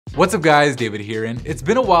What's up guys, David here, and it's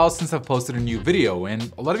been a while since I've posted a new video,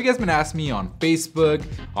 and a lot of you guys have been asking me on Facebook,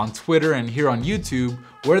 on Twitter, and here on YouTube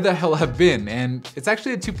where the hell I've been, and it's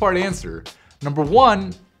actually a two-part answer. Number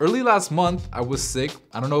one, early last month I was sick.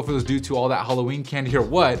 I don't know if it was due to all that Halloween candy or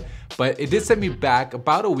what, but it did set me back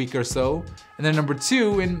about a week or so. And then number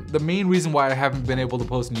two, and the main reason why I haven't been able to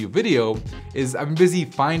post a new video, is I've been busy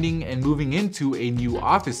finding and moving into a new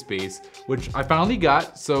office space, which I finally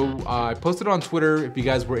got. So I posted on Twitter if you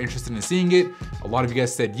guys were interested in seeing it. A lot of you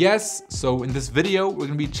guys said yes. So in this video, we're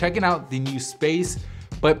gonna be checking out the new space.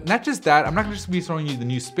 But not just that, I'm not just gonna be showing you the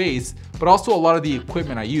new space, but also a lot of the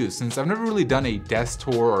equipment I use, since I've never really done a desk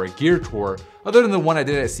tour or a gear tour, other than the one I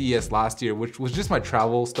did at CES last year, which was just my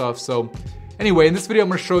travel stuff. So anyway, in this video, I'm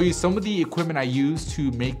gonna show you some of the equipment I use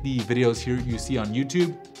to make the videos here you see on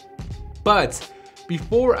YouTube. But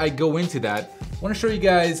before I go into that, I wanna show you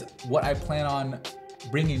guys what I plan on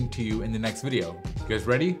bringing to you in the next video. You guys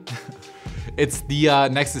ready? It's the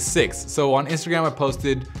Nexus 6. So on Instagram, I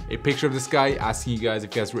posted a picture of this guy asking you guys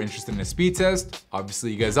if you guys were interested in a speed test.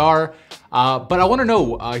 Obviously you guys are. But I wanna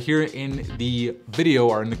know here in the video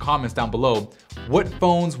or in the comments down below, what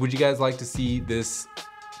phones would you guys like to see this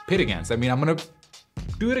pit against? I mean, I'm gonna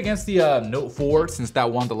do it against the Note 4 since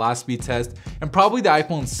that won the last speed test, and probably the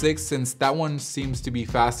iPhone 6 since that one seems to be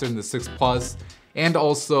faster than the 6 Plus, and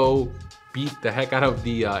also beat the heck out of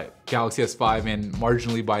the Galaxy S5 and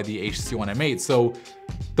marginally by the HTC One M8. So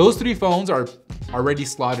those three phones are already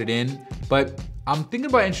slotted in, but I'm thinking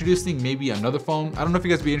about introducing maybe another phone. I don't know if you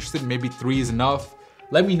guys would be interested, maybe 3 is enough.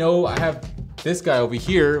 Let me know. I have this guy over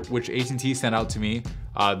here, which AT&T sent out to me,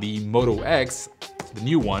 the Moto X, the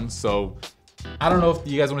new one. So I don't know if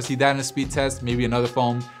you guys wanna see that in a speed test, maybe another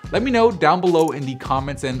phone. Let me know down below in the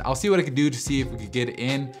comments and I'll see what I can do to see if we could get it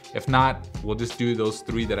in. If not, we'll just do those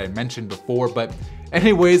 3 that I mentioned before. But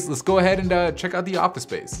anyways, let's go ahead and check out the office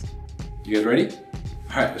space. You guys ready?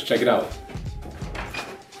 All right, let's check it out.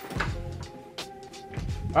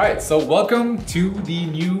 All right, so welcome to the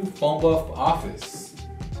new PhoneBuff office.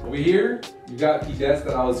 Over here, you got the desk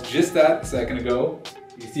that I was just at a second ago.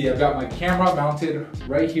 You can see I've got my camera mounted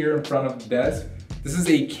right here in front of the desk. This is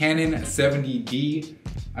a Canon 70D.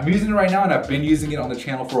 I'm using it right now and I've been using it on the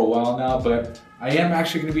channel for a while now, but I am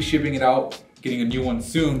actually gonna be shipping it out, getting a new one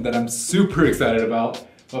soon that I'm super excited about.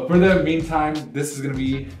 But for the meantime, this is gonna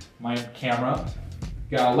be my camera.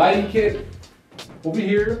 Got a lighting kit. Over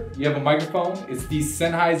here, you have a microphone. It's the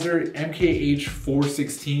Sennheiser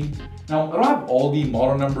MKH416. Now, I don't have all the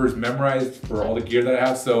model numbers memorized for all the gear that I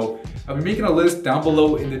have, so I'll be making a list down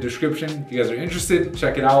below in the description. If you guys are interested,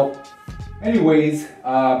 check it out. Anyways,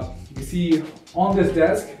 you can see on this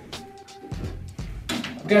desk,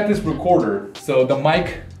 I've got this recorder. So the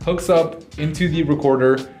mic hooks up into the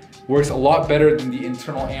recorder, works a lot better than the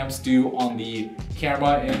internal amps do on the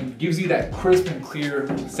camera, and gives you that crisp and clear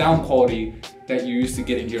sound quality that you're used to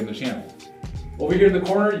getting here on the channel. Over here in the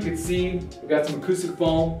corner, you can see we've got some acoustic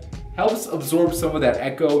foam. Helps absorb some of that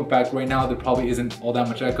echo. In fact, right now there probably isn't all that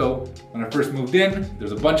much echo. When I first moved in,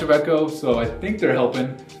 there's a bunch of echo, so I think they're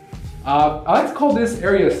helping. I like to call this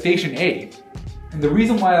area Station A. And the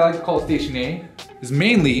reason why I like to call it Station A is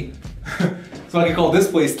mainly so I can call this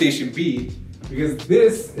place Station B, because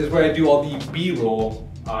this is where I do all the B-roll.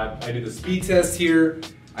 I do the speed test here,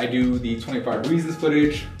 I do the 25 reasons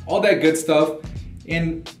footage, all that good stuff.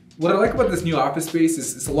 And what I like about this new office space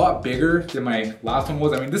is it's a lot bigger than my last one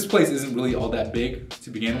was. I mean, this place isn't really all that big to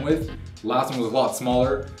begin with. The last one was a lot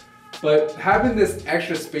smaller. But having this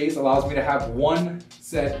extra space allows me to have one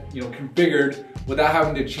set, configured without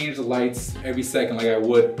having to change the lights every second like I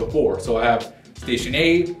would before. So I have Station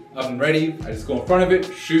A up and ready. I just go in front of it,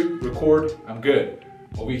 shoot, record, I'm good.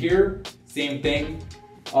 Over here, same thing.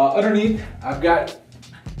 Underneath, I've got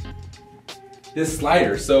this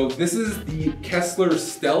slider. So this is the Kessler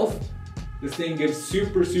Stealth. This thing gives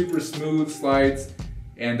super smooth slides.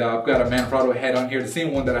 And I've got a Manfrotto head on here, the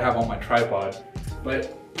same one that I have on my tripod.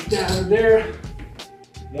 But down there,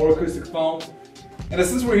 more acoustic foam. And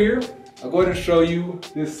since we're here, I'll go ahead and show you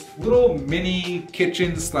this little mini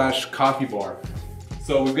kitchen / coffee bar.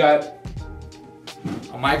 So we've got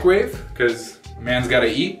a microwave, because man's gotta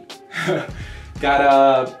eat. Got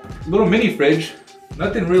a little mini fridge.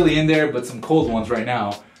 Nothing really in there, but some cold ones right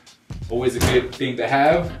now. Always a good thing to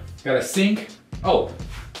have. Got a sink. Oh,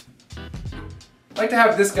 I like to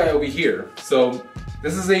have this guy over here. So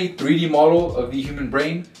this is a 3D model of the human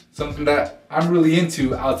brain, something that I'm really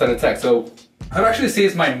into outside of tech. So I'd actually say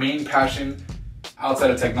it's my main passion outside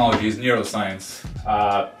of technology is neuroscience.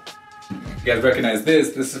 You guys recognize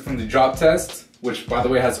this. This is from the drop test, which by the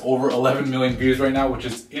way has over 11 million views right now, which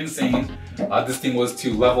is insane. This thing was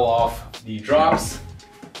to level off the drops.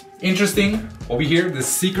 interesting over here, the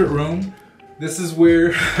secret room. This is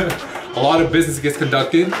where a lot of business gets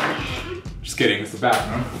conducted. Just kidding, it's the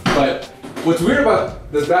bathroom. But what's weird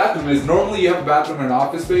about this bathroom is normally you have a bathroom in an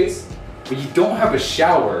office space, but you don't have a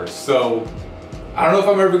shower. So I don't know if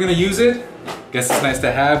I'm ever gonna use it. Guess it's nice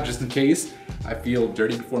to have just in case I feel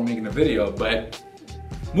dirty before making a video. But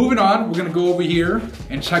moving on, we're gonna go over here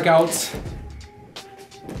and check out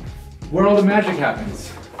where all the magic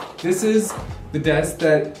happens. This is the desk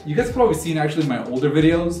that you guys have probably seen actually in my older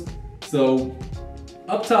videos. So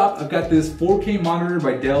up top, I've got this 4K monitor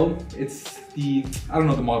by Dell. It's the, I don't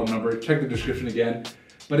know the model number, check the description again,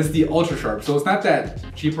 but it's the Ultra Sharp. So it's not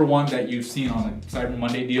that cheaper one that you've seen on like Cyber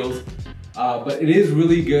Monday deals, but it is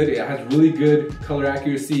really good. It has really good color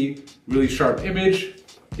accuracy, really sharp image.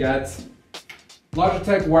 Got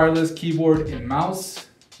Logitech wireless keyboard and mouse.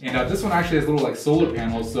 And this one actually has little like solar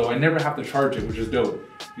panels, so I never have to charge it, which is dope.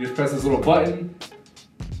 You just press this little button.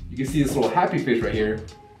 You can see this little happy face right here.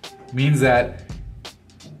 Means that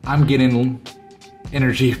I'm getting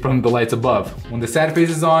energy from the lights above. When the sad face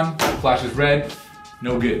is on, flashes red,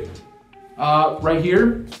 no good. Right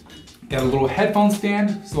here, got a little headphone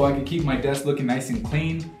stand so I can keep my desk looking nice and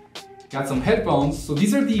clean. Got some headphones. So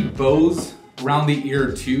these are the Bose Around the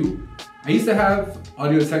Ear 2. I used to have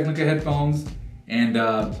Audio-Technica headphones, and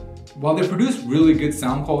while they produce really good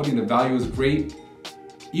sound quality and the value is great,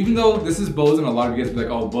 even though this is Bose and a lot of you guys be like,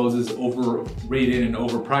 oh, Bose is overrated and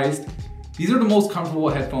overpriced, these are the most comfortable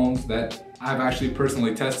headphones that I've actually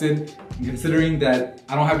personally tested. And considering that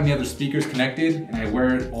I don't have any other speakers connected and I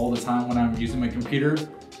wear it all the time when I'm using my computer,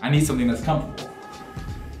 I need something that's comfortable.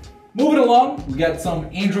 Moving along, we got some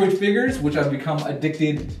Android figures, which I've become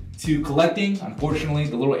addicted to collecting. Unfortunately,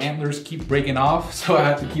 the little antlers keep breaking off, so I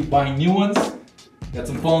have to keep buying new ones. Got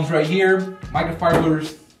some phones right here,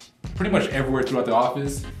 microfibers pretty much everywhere throughout the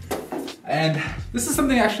office. And this is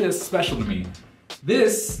something actually that's special to me.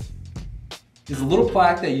 This is a little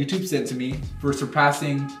plaque that YouTube sent to me for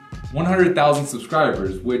surpassing 100,000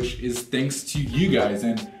 subscribers, which is thanks to you guys.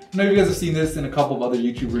 And I know you guys have seen this in a couple of other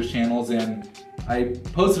YouTubers' channels, and I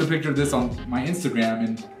posted a picture of this on my Instagram,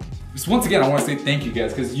 and just once again, I want to say thank you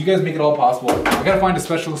guys, because you guys make it all possible. I gotta find a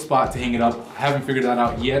special spot to hang it up. I haven't figured that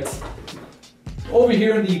out yet. Over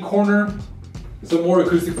here in the corner, some more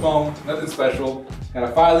acoustic foam, nothing special. Got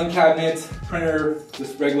a filing cabinet, printer,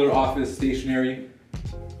 just regular office stationery.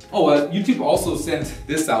 Oh, YouTube also sent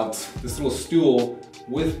this out, this little stool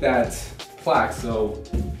with that plaque, so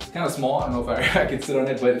it's kind of small. I don't know if I can sit on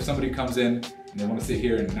it, but if somebody comes in and they want to sit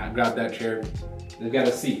here and not grab that chair, they've got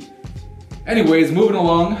a seat. Anyways, moving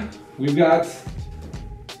along, we've got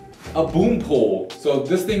a boom pole. So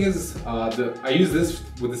this thing is, I use this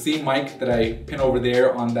with the same mic that I pin over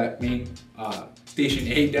there on that main Station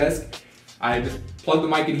 8 desk. I just plug the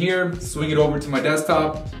mic in here, swing it over to my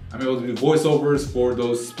desktop. I'm able to do voiceovers for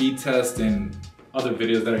those speed tests and other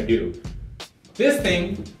videos that I do. This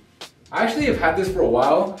thing, I actually have had this for a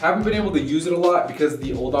while. Haven't been able to use it a lot because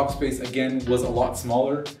the old office space, again, was a lot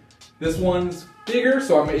smaller. This one's bigger,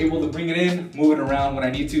 so I'm able to bring it in, move it around when I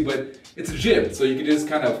need to, but it's a jib. So you can just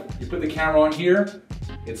kind of, you put the camera on here,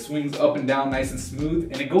 it swings up and down nice and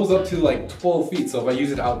smooth, and it goes up to like 12 feet. So if I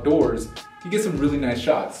use it outdoors, you get some really nice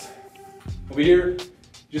shots. Over here,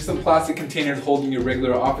 just some plastic containers holding your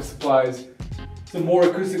regular office supplies. Some more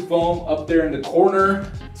acoustic foam up there in the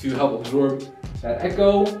corner to help absorb that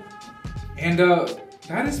echo. And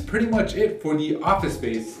that is pretty much it for the office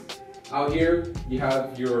space. Out here, you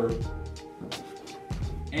have your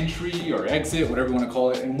entry or exit, whatever you want to call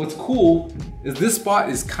it. And what's cool is this spot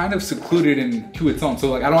is kind of secluded into its own.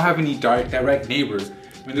 So like I don't have any direct neighbors.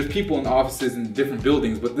 I mean, there's people in offices in different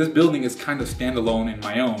buildings, but this building is kind of standalone in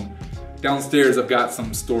my own. Downstairs, I've got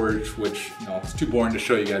some storage, which, you know, it's too boring to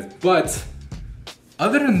show you guys. But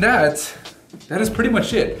other than that, that is pretty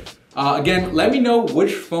much it. Again, let me know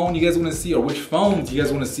which phone you guys want to see, or which phones you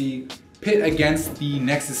guys want to see pit against the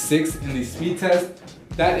Nexus 6 in the speed test.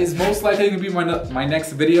 That is most likely going to be my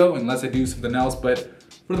next video, unless I do something else. But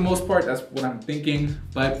for the most part, that's what I'm thinking.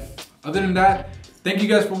 But other than that, thank you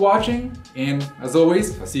guys for watching. And as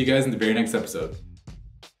always, I'll see you guys in the very next episode.